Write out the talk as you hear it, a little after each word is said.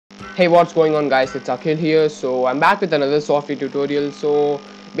Hey, what's going on, guys? It's Akhil here. So I'm back with another software tutorial. So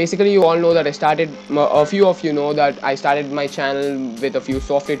basically, you all know that a few of you know that I started my channel with a few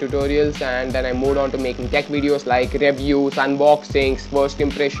software tutorials, and then I moved on to making tech videos like reviews, unboxings, first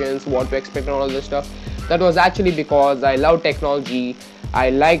impressions, what to expect and all this stuff. That was actually because I love technology. I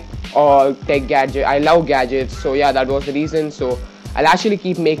like I love gadgets. So yeah, that was the reason. So I'll actually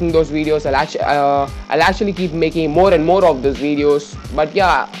keep making those videos. I'll actually keep making more and more of those videos. But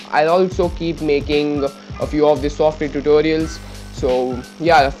yeah, I'll also keep making a few of the software tutorials. So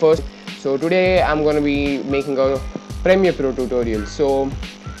yeah, so today I'm gonna be making a Premiere Pro tutorial. So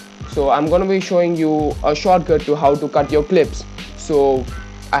I'm gonna be showing you a shortcut to how to cut your clips. So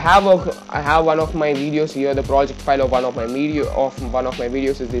I have one of my videos here. The project file of one of my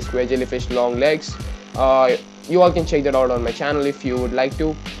videos is the square jellyfish long legs. You all can check that out on my channel if you would like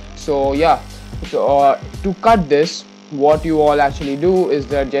to. So yeah, to cut this, what you all actually do is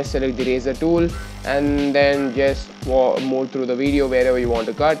that just select the razor tool and then just move through the video wherever you want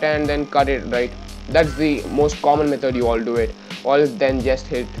to cut and then cut it, right? That's the most common method you all do it. Or then just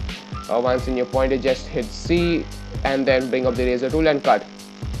hit once in your pointer, just hit C and then bring up the razor tool and cut.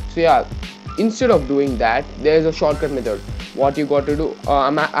 So yeah, instead of doing that, there is a shortcut method. What you got to do,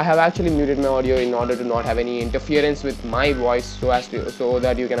 I have actually muted my audio in order to not have any interference with my voice, so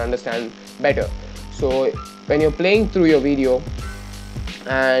that you can understand better. So when you're playing through your video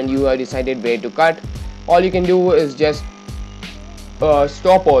and you have decided where to cut, all you can do is just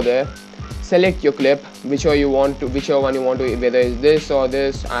stop over there, select your clip, whichever one you want to, whether it's this or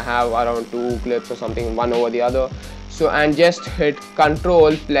this. I have around 2 clips or something, one over the other. So and just hit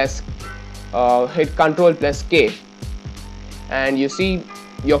Control plus K, and you see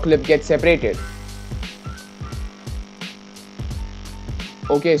your clip gets separated.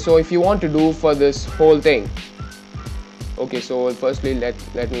 Okay, so if you want to do for this whole thing, okay, so firstly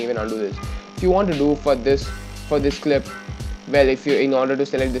let me even undo this. If you want to do for this clip, well, if you in order to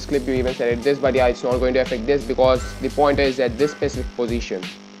select this clip, you even select this, but yeah, it's not going to affect this because the pointer is at this specific position.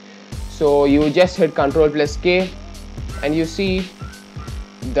 So you just hit Control plus K and you see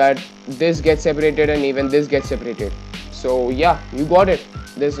that this gets separated and even this gets separated. So yeah, you got it.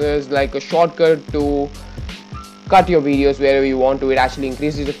 This is like a shortcut to cut your videos wherever you want to. It actually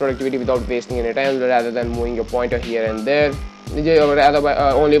increases the productivity without wasting any time, rather than moving your pointer here and there,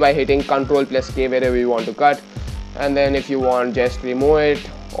 only by hitting Control plus K wherever you want to cut, and then if you want, just remove it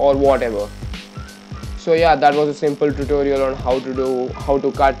or whatever. So yeah, that was a simple tutorial on how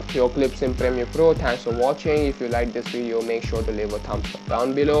to cut your clips in Premiere Pro. Thanks for watching. If you like this video, make sure to leave a thumbs up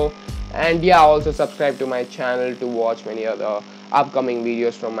down below, and yeah, also subscribe to my channel to watch many other upcoming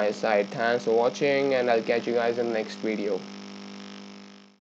videos from my side. Thanks for watching, and I'll catch you guys in the next video.